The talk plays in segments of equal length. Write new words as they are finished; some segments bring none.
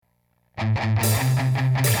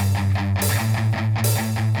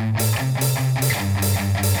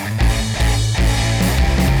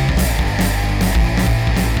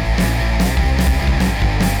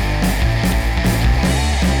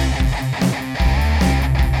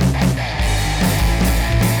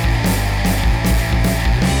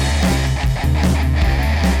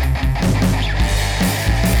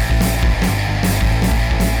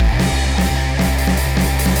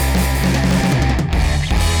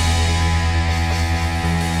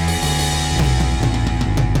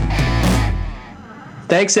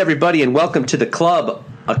Thanks, everybody, and welcome to the club,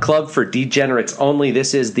 a club for degenerates only.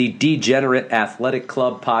 This is the Degenerate Athletic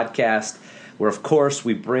Club podcast, where, of course,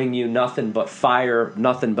 we bring you nothing but fire,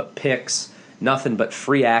 nothing but picks, nothing but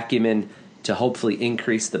free acumen to hopefully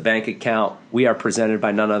increase the bank account. We are presented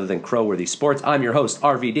by none other than Crowworthy Sports. I'm your host,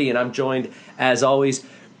 RVD, and I'm joined, as always,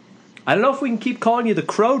 I don't know if we can keep calling you the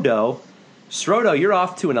Srodo. Srodo, you're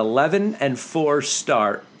off to an 11-4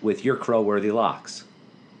 start with your Crowworthy locks.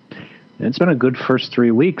 It's been a good first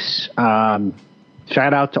 3 weeks. Shout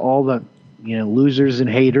out to all the losers and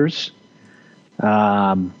haters.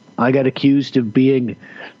 I got accused of being.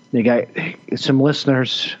 Some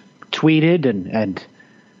listeners tweeted and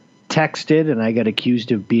texted, and I got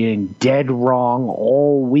accused of being dead wrong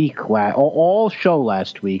all week, all show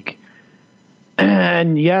last week.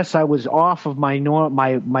 And yes, I was off of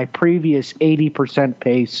my previous 80%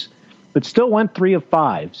 pace, but still went 3 of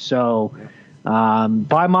 5. So.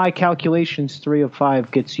 By my calculations, 3 of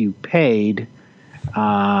 5 gets you paid.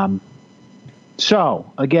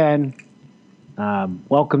 So, again,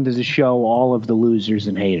 welcome to the show, all of the losers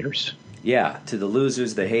and haters. Yeah, to the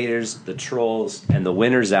losers, the haters, the trolls, and the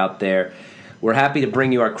winners out there. We're happy to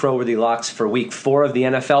bring you our Crowworthy locks for week 4 of the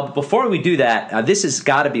NFL. But before we do that, this has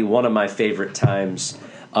got to be one of my favorite times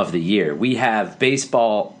of the year. We have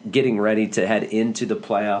baseball getting ready to head into the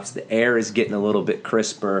playoffs. The air is getting a little bit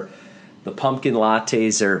crisper. The pumpkin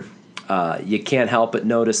lattes are, you can't help but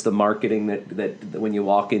notice the marketing that when you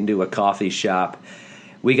walk into a coffee shop.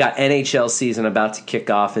 We got NHL season about to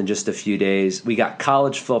kick off in just a few days. We got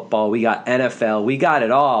college football. We got NFL. We got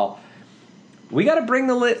it all. We got to bring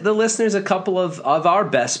the listeners a couple of our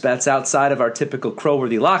best bets outside of our typical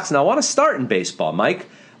Crowworthy locks. And I want to start in baseball, Mike.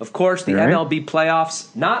 Of course, the MLB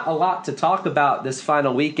playoffs, not a lot to talk about this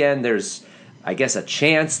final weekend. There's, I guess, a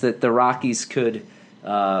chance that the Rockies could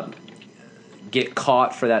get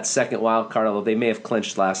caught for that second wild card, although they may have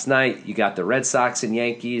clinched last night. You got the Red Sox and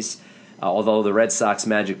Yankees, although the Red Sox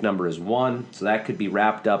magic number is 1, so that could be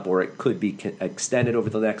wrapped up or it could be extended over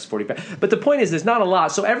the next 45. But the point is there's not a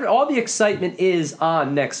lot. So all the excitement is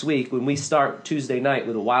on next week when we start Tuesday night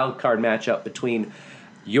with a wild card matchup between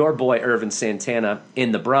your boy Irvin Santana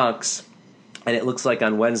in the Bronx, and it looks like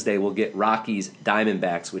on Wednesday we'll get Rockies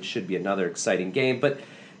Diamondbacks, which should be another exciting game. But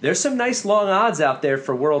there's some nice long odds out there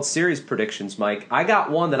for World Series predictions, Mike. I got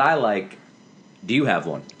one that I like. Do you have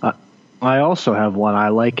one? I also have one I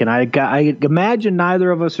like, and I imagine neither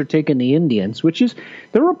of us are taking the Indians,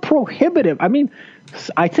 they're a prohibitive. I mean,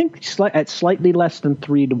 I think at slightly less than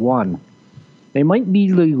 3-1. They might be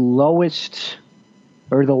the lowest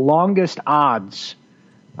or the longest odds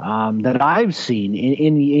that I've seen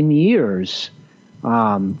in years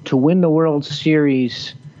to win the World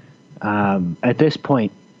Series at this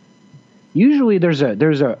point. Usually there's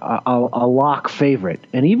a lock favorite,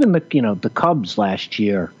 and even the Cubs last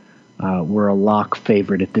year were a lock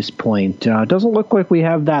favorite at this point. It doesn't look like we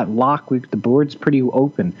have that lock. The board's pretty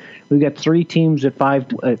open. We got 3 teams at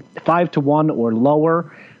 5-1 or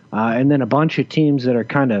lower, and then a bunch of teams that are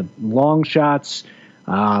kind of long shots.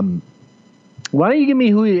 Why don't you give me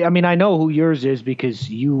who? I mean, I know who yours is because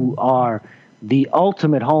you are the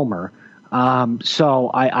ultimate homer.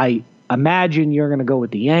 So I imagine you're going to go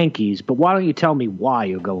with the Yankees, but why don't you tell me why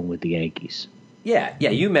you're going with the Yankees? Yeah,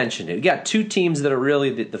 you mentioned it. We got 2 teams that are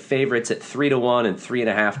really the favorites at 3-1 and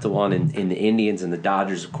 3.5-1 in the Indians and the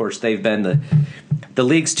Dodgers. Of course, they've been the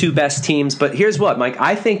league's 2 best teams. But here's what, Mike.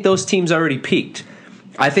 I think those teams already peaked.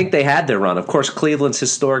 I think they had their run. Of course, Cleveland's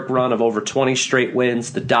historic run of over 20 straight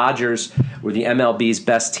wins. The Dodgers were the MLB's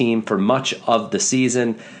best team for much of the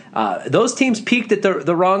season. Those teams peaked at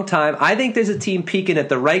the wrong time. I think there's a team peaking at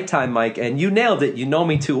the right time, Mike, and you nailed it. You know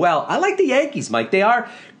me too well. I like the Yankees, Mike. They are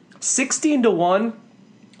 16-1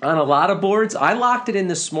 on a lot of boards. I locked it in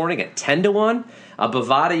this morning at 10-1.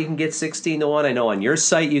 Bovada, you can get 16-1. I know on your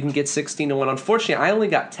site you can get 16-1. Unfortunately, I only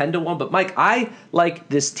got 10-1. But, Mike, I like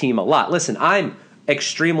this team a lot. Listen, I'm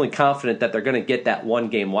extremely confident that they're going to get that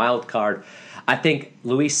one-game wild card. I think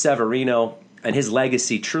Luis Severino and his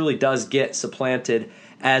legacy truly does get supplanted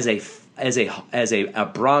as a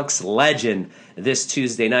Bronx legend this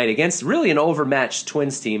Tuesday night against really an overmatched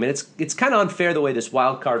Twins team. And it's kind of unfair the way this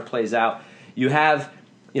wild card plays out. You have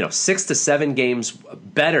 6 to 7 games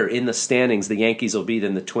better in the standings the Yankees will be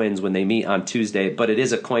than the Twins when they meet on Tuesday, but it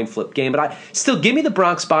is a coin flip game. But still, give me the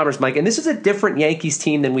Bronx Bombers, Mike. And this is a different Yankees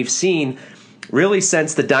team than we've seen really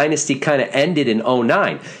since the dynasty kind of ended in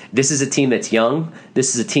 2009. This is a team that's young.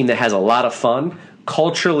 This is a team that has a lot of fun.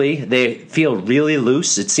 Culturally, they feel really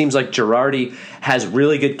loose. It seems like Girardi has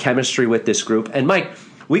really good chemistry with this group. And, Mike,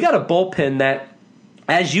 we got a bullpen that,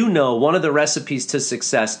 as you know, one of the recipes to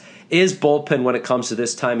success is bullpen when it comes to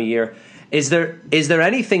this time of year. Is there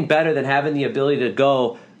anything better than having the ability to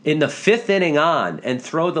go in the 5th inning on and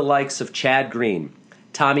throw the likes of Chad Green,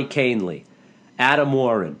 Tommy Kahnle, Adam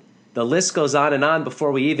Warren? The list goes on and on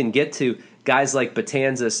before we even get to guys like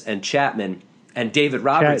Betances and Chapman and David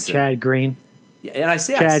Robertson. Chad Green. And I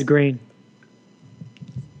say Chad Green.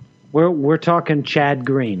 We're talking Chad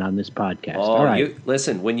Green on this podcast. Oh, all right.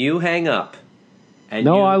 Listen, when you hang up and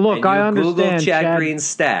I understand Google Chad Green's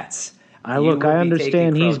stats. I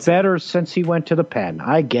understand he's better since he went to the pen.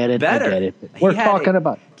 I get it. Better. I get it. We're talking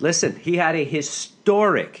about. Listen, he had a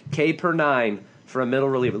historic K per 9 for a middle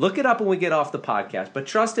reliever. Look it up when we get off the podcast. But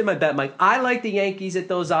trust in my bet, Mike. I like the Yankees at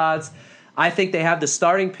those odds. I think they have the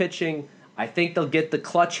starting pitching. I think they'll get the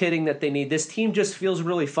clutch hitting that they need. This team just feels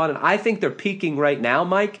really fun, and I think they're peaking right now,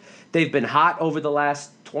 Mike. They've been hot over the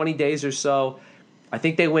last 20 days or so. I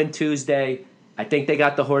think they win Tuesday. I think they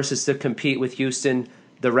got the horses to compete with Houston,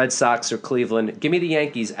 the Red Sox, or Cleveland. Give me the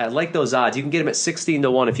Yankees. I like those odds. You can get them at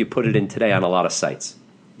 16-1 if you put it in today on a lot of sites.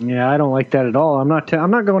 Yeah, I don't like that at all. I'm not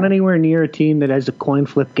going anywhere near a team that has a coin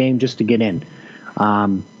flip game just to get in.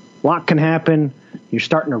 Lot can happen. You're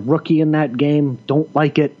starting a rookie in that game. Don't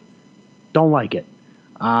like it. Don't like it.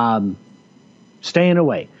 Staying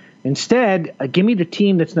away. Instead, give me the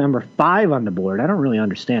team that's number 5 on the board. I don't really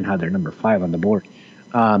understand how they're number 5 on the board.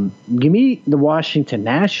 Give me the Washington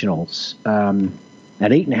Nationals at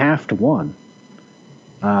 8.5 to 1.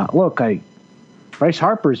 Look, Bryce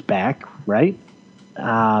Harper's back, right?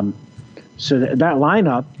 So that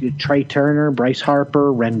lineup: Trey Turner, Bryce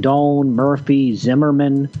Harper, Rendon, Murphy,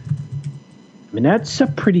 Zimmerman. I mean, that's a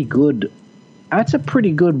pretty good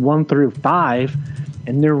 1 through 5.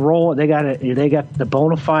 And their role, they got the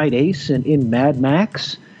bona fide ace in Mad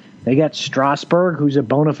Max. They got Strasburg, who's a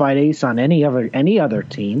bona fide ace on any other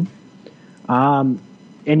team. And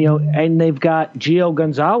they've got Gio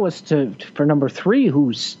Gonzalez for number 3,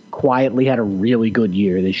 who's quietly had a really good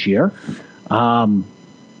year this year. I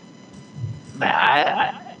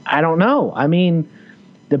don't know. I mean,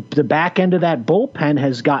 the back end of that bullpen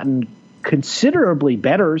has gotten considerably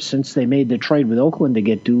better since they made the trade with Oakland to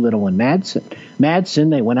get Doolittle and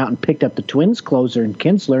Madsen. They went out and picked up the Twins closer in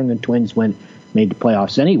Kinsler, and the Twins made the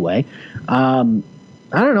playoffs anyway. I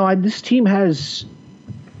don't know. This team is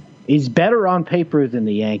better on paper than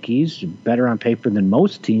the Yankees, better on paper than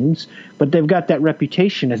most teams, but they've got that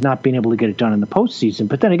reputation as not being able to get it done in the postseason.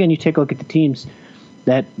 But then again, you take a look at the teams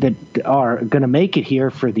that are going to make it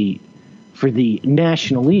here for the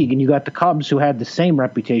National League, and you got the Cubs, who had the same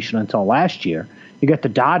reputation until last year. You got the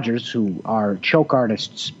Dodgers, who are choke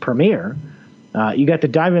artists premier. You got the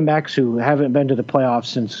Diamondbacks, who haven't been to the playoffs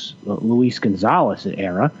since Luis Gonzalez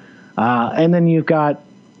era. And then you've got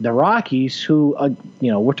the Rockies, who,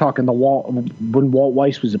 we're talking when Walt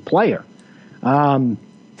Weiss was a player. I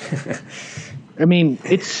mean,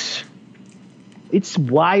 it's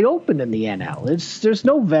wide open in the NL. There's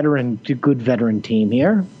no good veteran team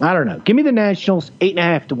here. I don't know. Give me the Nationals,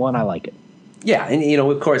 8.5 to 1. I like it. Yeah, and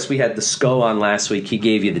of course, we had the SCO on last week. He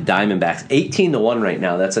gave you the Diamondbacks, 18 to 1 right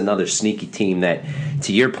now. That's another sneaky team that,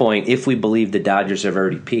 to your point, if we believe the Dodgers have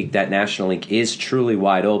already peaked, that National League is truly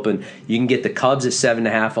wide open. You can get the Cubs at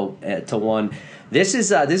 7.5 to 1. This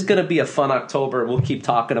is going to be a fun October. We'll keep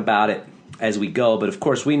talking about it as we go. But of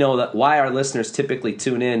course, we know that why our listeners typically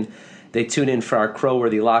tune in. They tune in for our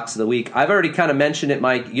Crow-worthy locks of the week. I've already kind of mentioned it,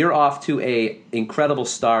 Mike. You're off to a incredible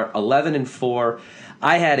start, 11-4.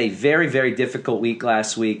 I had a very, very difficult week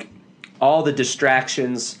last week. All the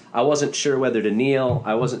distractions. I wasn't sure whether to kneel.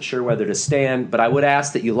 I wasn't sure whether to stand. But I would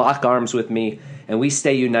ask that you lock arms with me and we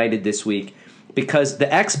stay united this week, because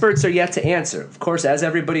the experts are yet to answer. Of course, as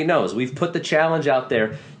everybody knows, we've put the challenge out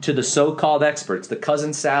there to the so-called experts, the Cousin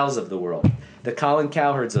Sals of the world, the Colin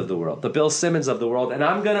Cowherds of the world, the Bill Simmons of the world. And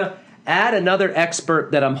I'm going to add another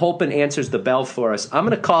expert that I'm hoping answers the bell for us. I'm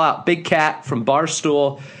going to call out Big Cat from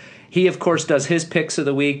Barstool. He, of course, does his picks of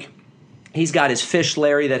the week. He's got his Fish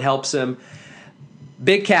Larry that helps him.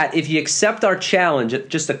 Big Cat, if you accept our challenge,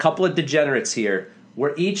 just a couple of degenerates here,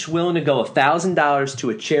 we're each willing to go $1,000 to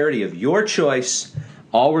a charity of your choice.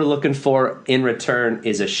 All we're looking for in return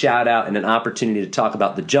is a shout out and an opportunity to talk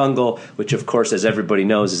about the Jungle, which, of course, as everybody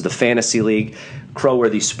knows, is the fantasy league.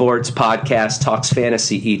 Crowworthy Sports podcast talks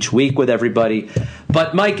fantasy each week with everybody.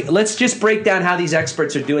 But, Mike, let's just break down how these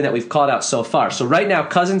experts are doing that we've called out so far. So right now,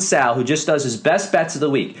 Cousin Sal, who just does his best bets of the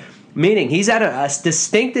week, meaning he's at a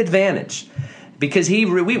distinct advantage because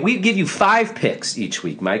we give you 5 picks each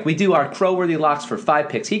week, Mike. We do our Crowworthy locks for 5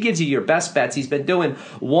 picks. He gives you your best bets. He's been doing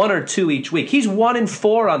 1 or 2 each week. He's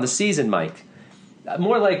 1-4 on the season, Mike.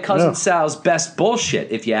 More like Cousin Sal's best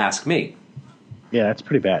bullshit, if you ask me. Yeah, that's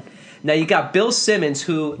pretty bad. Now, you got Bill Simmons,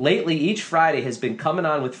 who lately each Friday has been coming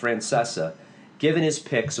on with Francesa, giving his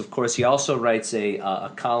picks. Of course, he also writes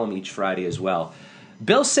a column each Friday as well.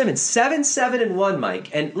 Bill Simmons, 7-7-1, Mike.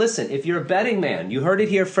 And listen, if you're a betting man, you heard it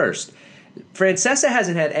here first. Francesa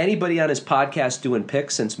hasn't had anybody on his podcast doing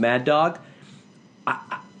picks since Mad Dog.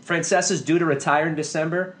 Francesa's due to retire in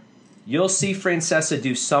December. You'll see Francesa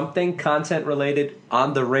do something content-related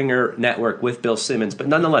on the Ringer Network with Bill Simmons. But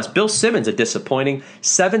nonetheless, Bill Simmons, a disappointing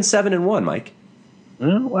 7-7-1, Mike.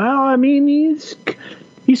 Well, I mean, he's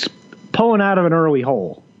pulling out of an early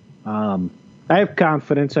hole. I have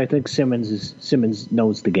confidence. I think Simmons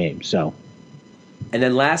knows the game. So, and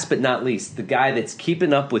then last but not least, the guy that's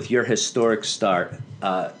keeping up with your historic start,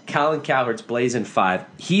 Colin Cowherd's blazing 5.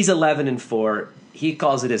 He's 11-4. He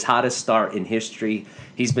calls it his hottest start in history.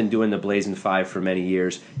 He's been doing the blazing 5 for many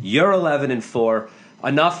years. You're 11-4.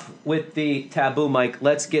 Enough with the taboo, Mike.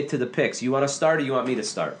 Let's get to the picks. You want to start, or you want me to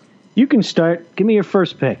start? You can start. Give me your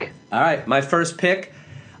first pick. All right, my first pick.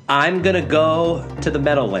 I'm gonna go to the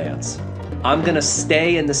Meadowlands. I'm going to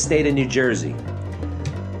stay in the state of New Jersey.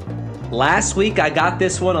 Last week, I got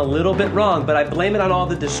this one a little bit wrong, but I blame it on all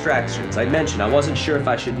the distractions. I mentioned I wasn't sure if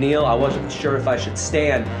I should kneel. I wasn't sure if I should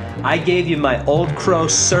stand. I gave you my Old Crow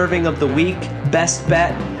serving of the week, best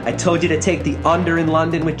bet. I told you to take the under in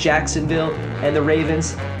London with Jacksonville and the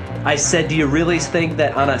Ravens. I said, do you really think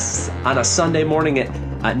that on a Sunday morning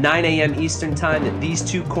at 9 a.m. Eastern time that these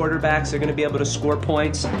 2 quarterbacks are going to be able to score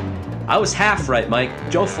points? I was half right, Mike.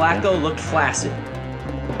 Joe Flacco looked flaccid.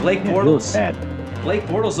 Blake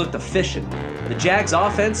Bortles looked efficient. The Jags'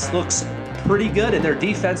 offense looks pretty good, and their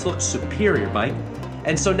defense looks superior, Mike.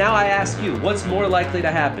 And so now I ask you, what's more likely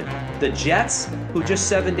to happen? The Jets, who just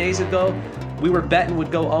 7 days ago we were betting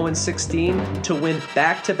would go 0-16 to win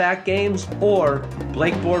back-to-back games, or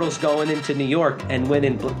Blake Bortles going into New York and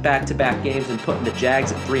winning back-to-back games and putting the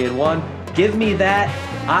Jags at 3-1? Give me that.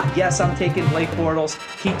 Yes, I'm taking Blake Bortles.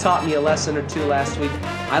 He taught me a lesson or 2 last week.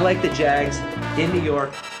 I like the Jags in New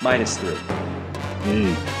York, -3.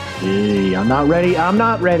 Hey, I'm not ready. I'm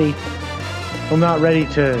not ready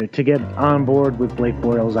to get on board with Blake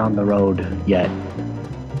Bortles on the road yet.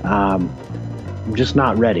 I'm just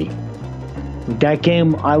not ready. That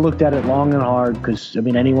game, I looked at it long and hard because, I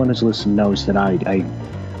mean, anyone who's listened knows that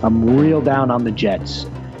I'm real down on the Jets.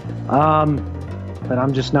 But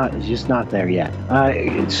I'm just not there yet.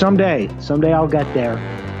 Someday I'll get there.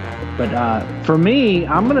 But for me,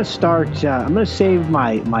 I'm gonna start. I'm gonna save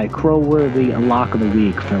my Crowworthy lock of the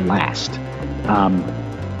week for last.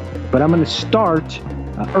 But I'm gonna start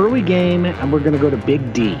early game, and we're gonna go to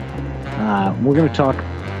Big D. We're gonna talk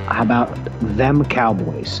about them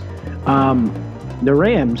Cowboys. The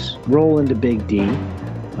Rams roll into Big D,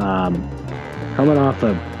 coming off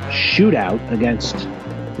a shootout against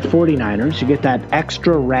the 49ers. You get that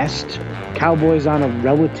extra rest. Cowboys on a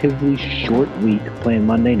relatively short week playing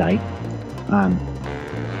Monday night.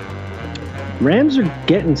 Rams are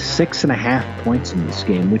getting 6.5 points in this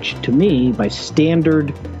game, which to me, by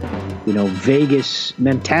standard, Vegas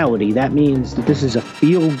mentality, that means that this is a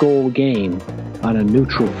field goal game on a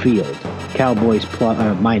neutral field. Cowboys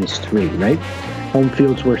 -3, right? Home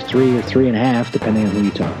field's worth 3 or 3.5, depending on who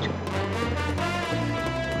you talk to.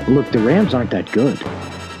 Look, the Rams aren't that good.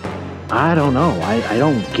 I don't know. I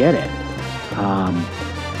don't get it.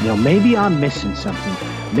 Maybe I'm missing something.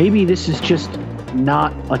 Maybe this is just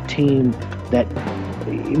not a team that.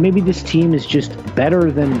 Maybe this team is just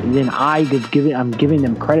better than I'm giving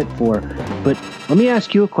them credit for. But let me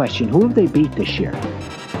ask you a question: who have they beat this year?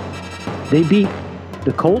 They beat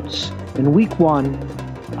the Colts in Week 1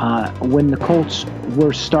 when the Colts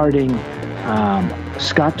were starting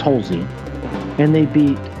Scott Tolzien, and they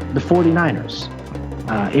beat the 49ers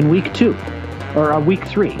in Week 2. Or Week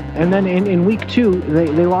 3. And then in Week 2,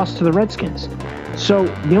 they lost to the Redskins. So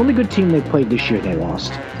the only good team they played this year, they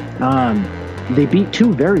lost. They beat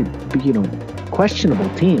 2 very, questionable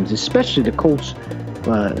teams, especially the Colts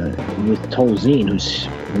with Tolzien,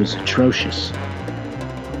 who's atrocious.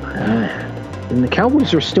 And the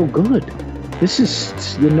Cowboys are still good. This is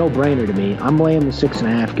the no-brainer to me. I'm laying the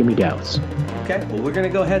 6.5. Give me Dallas. Okay, well, we're going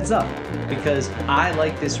to go heads up because I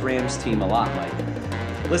like this Rams team a lot, Mike.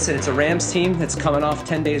 Listen, it's a Rams team that's coming off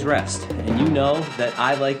 10 days rest, and you know that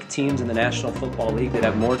I like teams in the National Football League that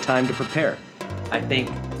have more time to prepare. I think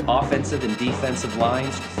offensive and defensive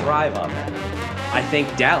lines thrive on that. I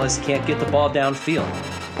think Dallas can't get the ball downfield.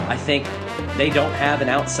 I think they don't have an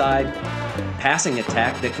outside passing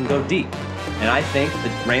attack that can go deep. And I think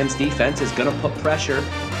the Rams defense is going to put pressure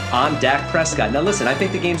on Dak Prescott. Now listen, I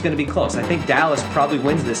think the game's going to be close. I think Dallas probably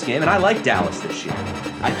wins this game, and I like Dallas this year.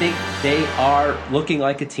 I think they are looking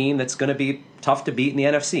like a team that's going to be tough to beat in the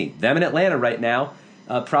NFC. Them and Atlanta right now,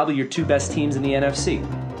 probably your two best teams in the NFC.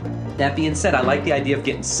 That being said, I like the idea of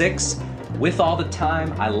getting 6 with all the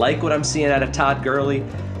time. I like what I'm seeing out of Todd Gurley,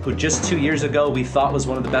 who just 2 years ago we thought was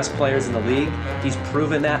one of the best players in the league. He's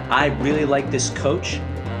proven that. I really like this coach.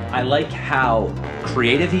 I like how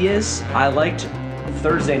creative he is. I liked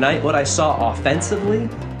Thursday night what I saw offensively.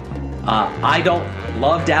 I don't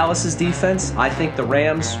love Dallas's defense. I think the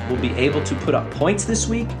Rams will be able to put up points this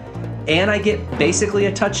week, and I get basically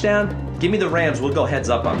a touchdown. Give me the Rams. We'll go heads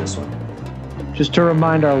up on this one. Just to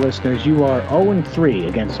remind our listeners, you are 0-3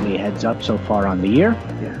 against me heads up so far on the year.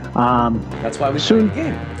 Yeah. That's why we soon played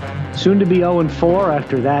the game. Soon to be 0-4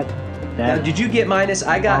 after that. Now, did you get minus?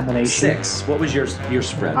 I got 6. What was your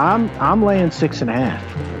spread? I'm laying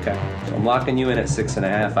 6.5. Okay, so I'm locking you in at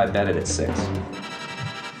 6.5. I bet it at 6.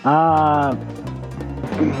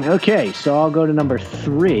 Okay, so I'll go to number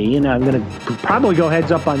 3, and I'm going to probably go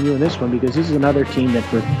heads up on you in this one because this is another team that,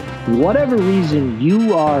 for whatever reason,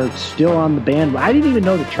 you are still on the bandwagon. I didn't even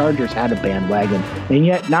know the Chargers had a bandwagon, and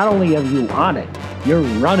yet not only are you on it, you're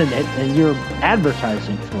running it and you're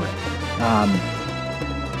advertising for it.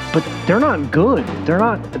 But they're not good. They're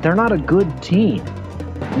not a good team,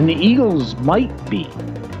 and the Eagles might be.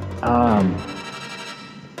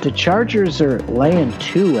 The Chargers are laying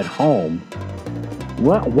 2 at home.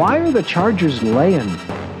 Why are the Chargers laying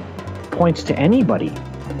points to anybody?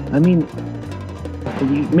 I mean,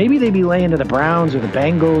 maybe they'd be laying to the Browns or the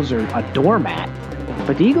Bengals or a doormat,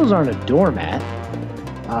 but the Eagles aren't a doormat.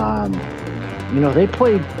 They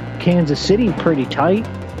played Kansas City pretty tight.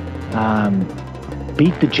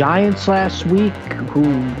 Beat the Giants last week, who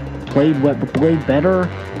played better.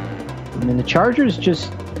 I mean, the Chargers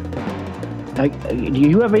just... do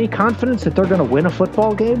you have any confidence that they're going to win a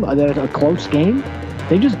football game, a close game?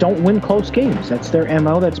 They just don't win close games. That's their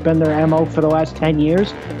MO. That's been their MO for the last 10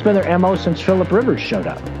 years. It's been their MO since Phillip Rivers showed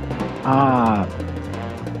up.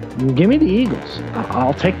 Give me the Eagles.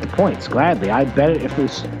 I'll take the points, gladly. I'd bet it if it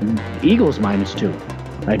was Eagles -2.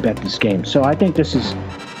 I'd bet this game. So I think this is...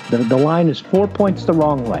 The line is 4 points the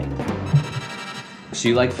wrong way. So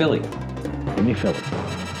you like Philly? Give me Philly.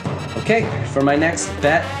 Okay, for my next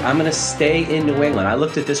bet, I'm going to stay in New England. I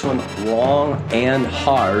looked at this one long and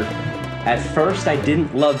hard. At first, I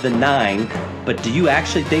didn't love the 9, but do you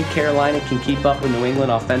actually think Carolina can keep up with New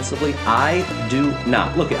England offensively? I do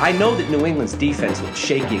not. Look, I know that New England's defense looked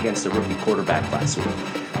shaky against the rookie quarterback last week.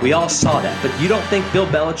 We all saw that, but you don't think Bill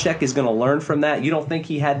Belichick is going to learn from that? You don't think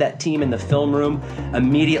he had that team in the film room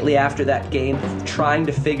immediately after that game trying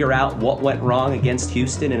to figure out what went wrong against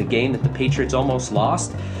Houston in a game that the Patriots almost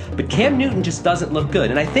lost? But Cam Newton just doesn't look good,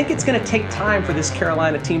 and I think it's going to take time for this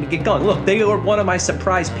Carolina team to get going. Look, they were one of my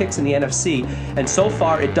surprise picks in the NFC, and so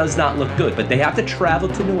far it does not look good, but they have to travel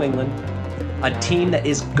to New England, a team that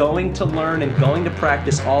is going to learn and going to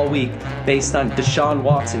practice all week based on Deshaun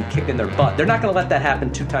Watson kicking their butt. They're not going to let that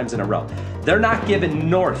happen 2 times in a row. They're not giving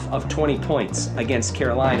north of 20 points against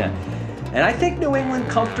Carolina. And I think New England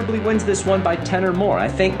comfortably wins this one by 10 or more. I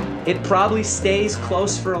think it probably stays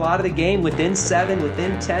close for a lot of the game, within 7,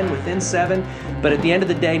 within 10, within 7. But at the end of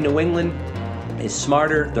the day, New England is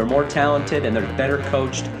smarter, they're more talented, and they're better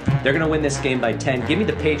coached. They're going to win this game by 10. Give me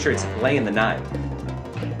the Patriots laying the 9.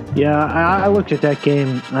 Yeah, I looked at that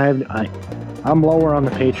game. I'm lower on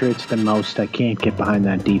the Patriots than most. I can't get behind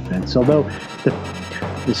that defense. Although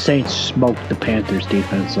the Saints smoked the Panthers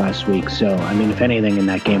defense last week. So, I mean, if anything in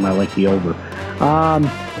that game, I like the over.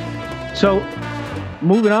 So,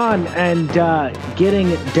 moving on and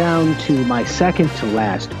getting down to my second to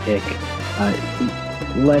last pick.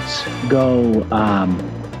 Let's go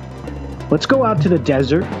out to the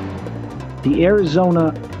desert. The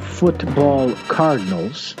Arizona Football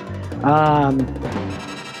Cardinals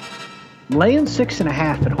laying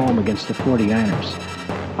 6.5 at home against the 49ers.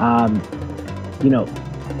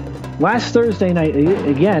 Last Thursday night,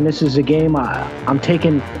 again, this is a game I'm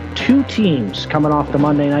taking 2 teams coming off the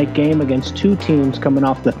Monday night game against 2 teams coming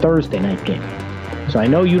off the Thursday night game. So I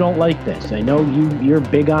know you don't like this. I know you're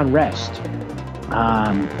big on rest.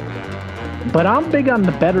 But I'm big on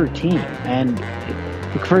the better team. And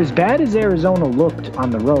For as bad as Arizona looked on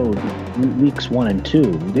the road weeks 1 and 2,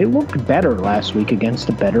 they looked better last week against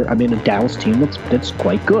a Dallas team that's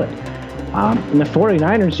quite good. And the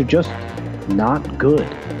 49ers are just not good.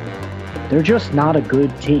 They're just not a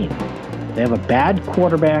good team. They have a bad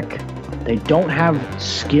quarterback. They don't have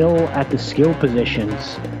skill at the skill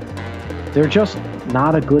positions. They're just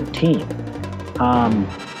not a good team. I'm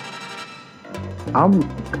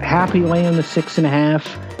happy laying the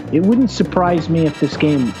 6.5. It wouldn't surprise me if this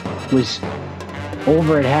game was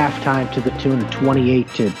over at halftime to the tune of 28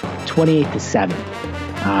 to 7.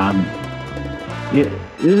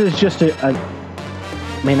 This is just I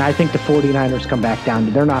think the 49ers come back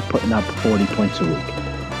down. They're not putting up 40 points a week.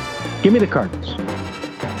 Give me the Cardinals.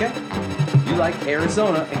 Okay. You like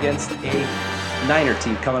Arizona against a Niner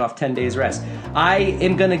team coming off 10 days rest. I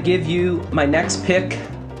am going to give you my next pick,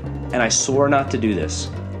 and I swore not to do this.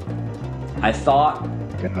 I thought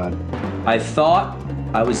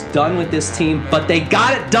I was done with this team, but they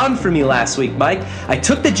got it done for me last week, Mike. I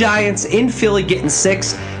took the Giants in Philly getting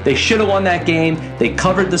 6. They should have won that game. They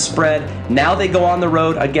covered the spread. Now they go on the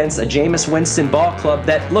road against a Jameis Winston ball club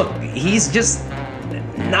that, look, he's just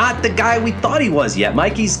not the guy we thought he was yet,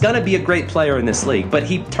 Mike. He's going to be a great player in this league, but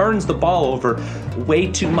he turns the ball over way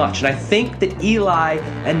too much. And I think that Eli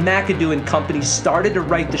and McAdoo and company started to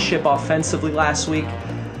right the ship offensively last week.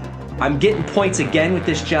 I'm getting points again with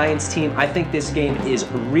this Giants team. I think this game is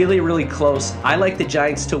really, really close. I like the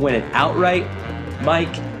Giants to win it outright.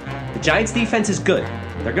 Mike, the Giants defense is good.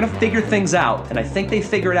 They're going to figure things out, and I think they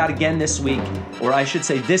figure it out again this week, or I should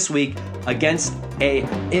say this week, against a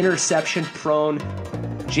interception-prone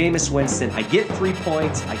Jameis Winston. I get 3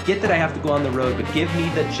 points. I get that I have to go on the road, but give me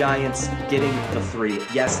the Giants getting the 3.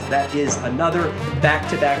 Yes, that is another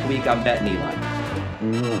back-to-back week I'm betting Eli.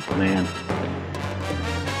 Oh, man.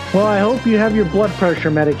 Well, I hope you have your blood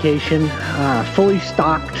pressure medication fully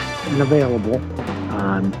stocked and available.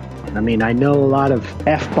 I know a lot of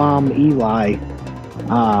F-bomb Eli.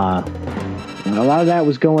 A lot of that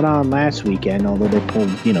was going on last weekend, although they pulled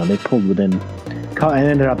within and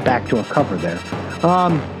ended up back to a cover there.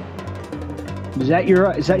 Is that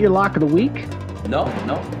your lock of the week? No.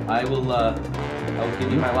 I will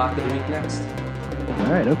give you my lock of the week next.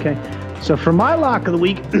 All right, okay. So for my lock of the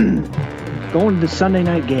week, going to the Sunday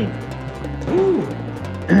night game. Ooh.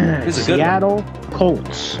 This is a good Seattle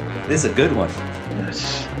Colts. This is a good one.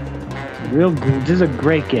 Yes. This is a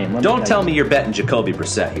great game. Don't tell me you're betting Jacoby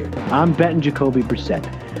Brissett here. I'm betting Jacoby Brissett.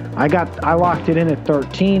 I locked it in at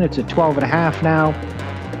 13. It's at 12.5 now.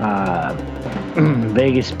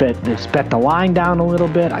 Vegas bet the line down a little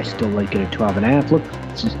bit. I still like it at 12.5. Look,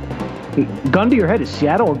 gun to your head, is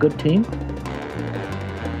Seattle a good team?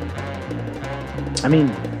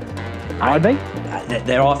 Are they?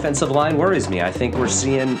 Their offensive line worries me. I think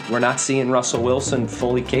we're not seeing Russell Wilson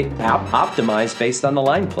fully optimized based on the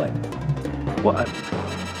line play. Well,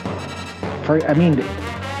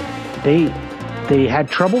 they had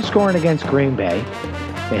trouble scoring against Green Bay.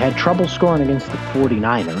 They had trouble scoring against the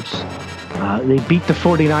 49ers. They beat the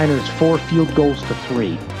 49ers 4 field goals to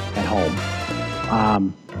 3 at home.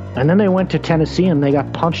 And then they went to Tennessee and they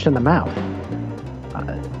got punched in the mouth.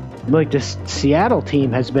 This Seattle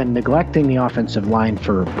team has been neglecting the offensive line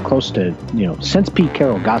for close to, since Pete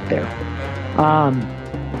Carroll got there.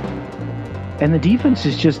 And the defense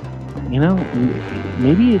is just,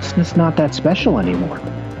 maybe it's just not that special anymore.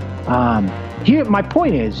 Here, my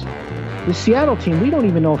point is, the Seattle team, we don't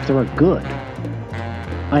even know if they're good.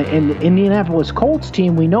 And the Indianapolis Colts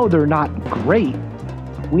team, we know they're not great.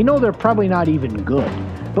 We know they're probably not even good.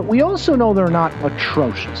 But we also know they're not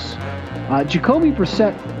atrocious. Jacoby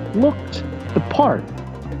Brissett looked the part.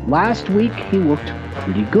 Last week, he looked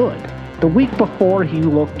pretty good. The week before, he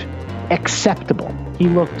looked acceptable. He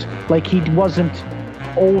looked like he wasn't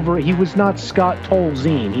he was not Scott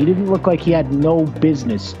Tolzien. He didn't look like he had no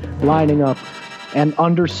business lining up and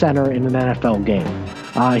under center in an NFL game.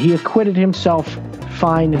 He acquitted himself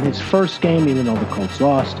fine in his first game, even though the Colts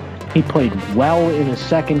lost. He played well in his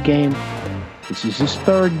second game. This is his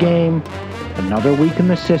third game. Another week in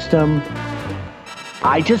the system.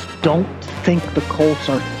 I just don't think the Colts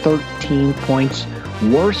are 13 points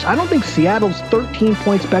worse. I don't think Seattle's 13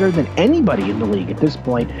 points better than anybody in the league at this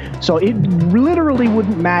point. So it literally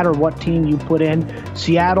wouldn't matter what team you put in.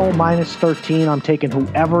 Seattle minus 13. I'm taking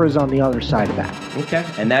whoever is on the other side of that. Okay.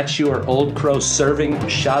 And that's your Old Crow serving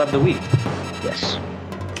shot of the week. Yes.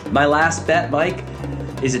 My last bet, Mike,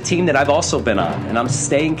 is a team that I've also been on, and I'm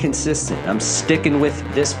staying consistent. I'm sticking with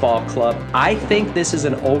this ball club. I think this is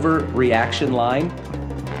an overreaction line.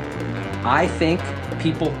 I think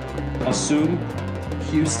people assume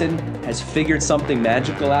Houston has figured something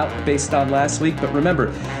magical out based on last week. But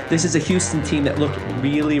remember, this is a Houston team that looked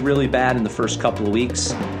really, really bad in the first couple of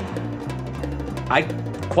weeks. I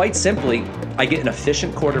get an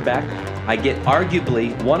efficient quarterback. I get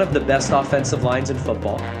arguably one of the best offensive lines in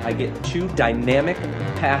football. I get two dynamic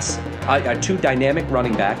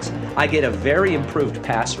running backs. I get a very improved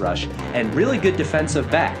pass rush and really good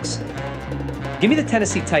defensive backs. Give me the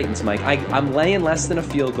Tennessee Titans, Mike. I'm laying less than a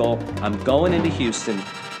field goal. I'm going into Houston.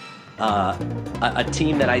 A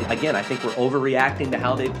team that I think we're overreacting to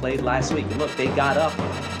how they played last week. And look, they got up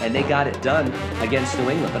and they got it done against New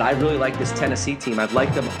England. But I really like this Tennessee team. I've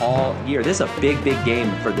liked them all year. This is a big, big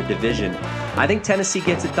game for the division. I think Tennessee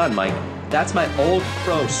gets it done, Mike. That's my Old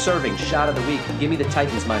Crow serving shot of the week. Give me the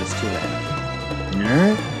Titans minus 2.5. All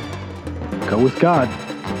right. Go with God.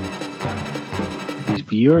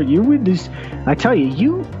 You're with this. I tell you,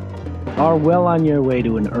 you are well on your way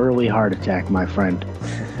to an early heart attack, my friend.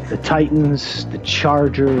 The Titans, the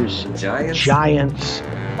Chargers, Giants,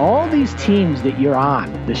 all these teams that you're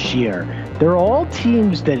on this year, they're all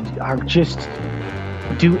teams that are just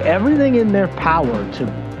do everything in their power to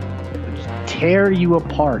tear you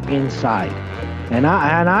apart inside. And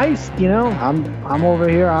I'm over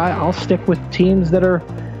here. I'll stick with teams that are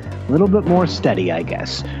a little bit more steady, I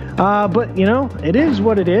guess. But it is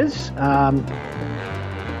what it is.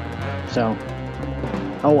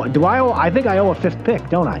 I think I owe a fifth pick,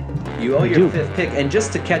 don't I? You owe your fifth pick. And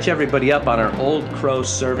just to catch everybody up on our Old Crow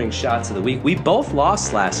serving shots of the week, we both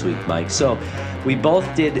lost last week, Mike. So we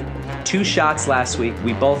both did 2 shots last week.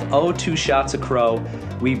 We both owe 2 shots a Crow.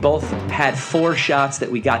 We both had 4 shots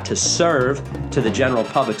that we got to serve to the general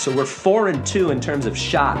public. So we're 4-2 in terms of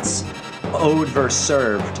shots owed versus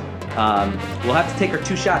served. We'll have to take our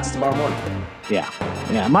 2 shots tomorrow morning. Yeah.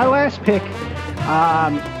 My last pick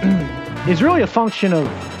is really a function of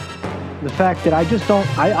the fact that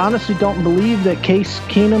I honestly don't believe that Case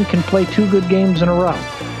Keenum can play 2 good games in a row.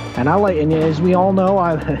 And as we all know,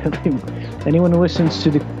 anyone who listens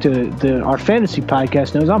to our fantasy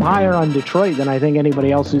podcast knows I'm higher on Detroit than I think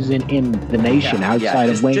anybody else is in the nation outside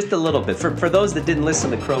of Wayne. Just a little bit. For those that didn't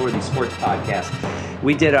listen to the Crowworthy Sports Podcast,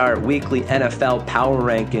 we did our weekly NFL power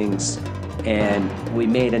rankings, and we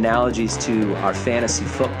made analogies to our fantasy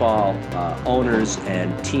football owners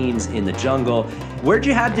and teams in the jungle. Where'd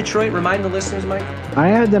you have Detroit? Remind the listeners, Mike. I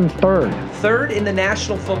had them third. Third in the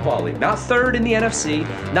National Football League. Not third in the NFC,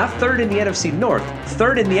 not third in the NFC North,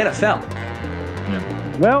 third in the NFL.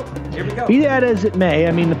 Yeah. Well, here we go. Be that as it may,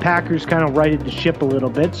 the Packers kind of righted the ship a little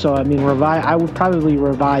bit, so I would probably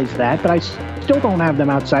revise that, but I still don't have them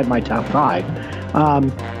outside my top 5.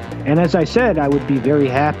 And as I said, I would be very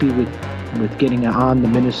happy with getting on the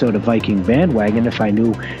Minnesota Viking bandwagon if I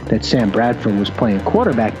knew that Sam Bradford was playing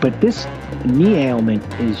quarterback. But this knee ailment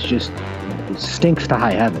stinks to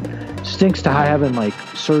high heaven. Stinks to high heaven like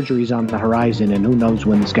surgery's on the horizon, and who knows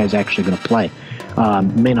when this guy's actually going to play.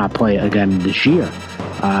 May not play again this year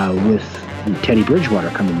with Teddy Bridgewater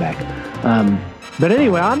coming back. But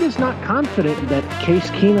anyway, I'm just not confident that Case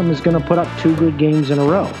Keenum is going to put up 2 good games in a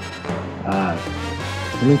row.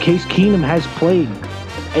 Case Keenum has played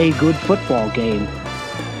a good football game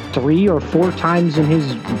 3 or 4 times in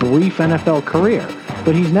his brief NFL career,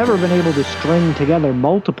 but he's never been able to string together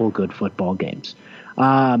multiple good football games.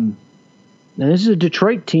 Now this is a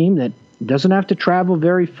Detroit team that doesn't have to travel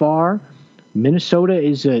very far. Minnesota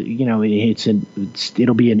is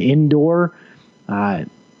it'll be an indoor.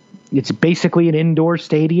 It's basically an indoor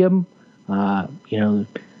stadium.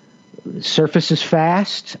 Surface is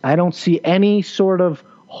fast. I don't see any sort of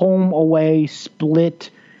home away split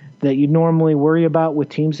that you normally worry about with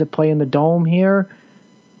teams that play in the dome here.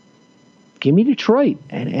 Give me Detroit,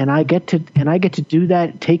 and I get to do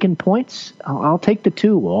that, taking points. I'll take the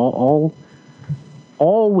 2 all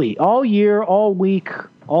week, all year, all week,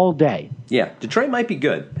 all day. Yeah, Detroit might be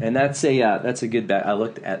good, and that's a good bet. I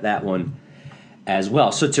looked at that one as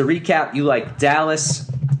well. So to recap, you like Dallas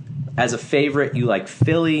as a favorite, you like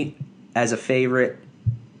Philly as a favorite,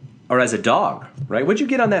 or as a dog, right? What'd you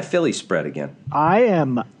get on that Philly spread again? I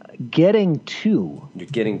am getting 2. You're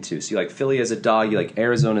getting 2. So you like Philly as a dog, you like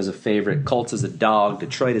Arizona as a favorite, Colts as a dog,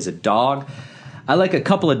 Detroit as a dog. I like a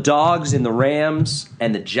couple of dogs in the Rams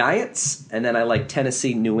and the Giants, and then I like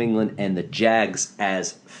Tennessee, New England, and the Jags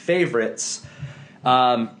as favorites.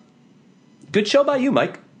 Good show by you,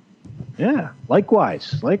 Mike. Yeah,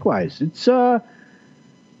 likewise.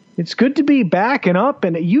 It's good to be back and up.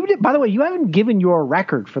 And by the way, you haven't given your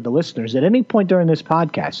record for the listeners at any point during this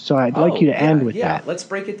podcast. So I'd like you to end with that. Let's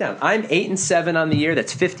break it down. I'm 8-7 on the year.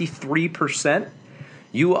 That's 53%.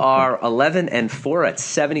 You are 11-4 at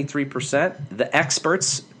 73%. The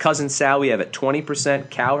experts, Cousin Sal, we have at 20%.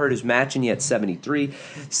 Cowherd is matching you at 73%.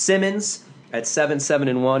 Simmons at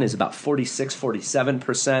 7-1 is about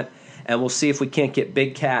 47%. And we'll see if we can't get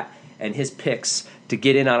Big Cat and his picks to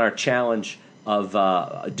get in on our challenge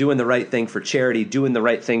of doing the right thing for charity, doing the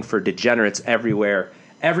right thing for degenerates everywhere.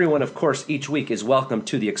 Everyone, of course, each week is welcome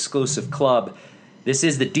to the exclusive club. This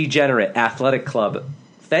is the Degenerate Athletic Club.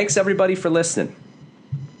 Thanks, everybody, for listening.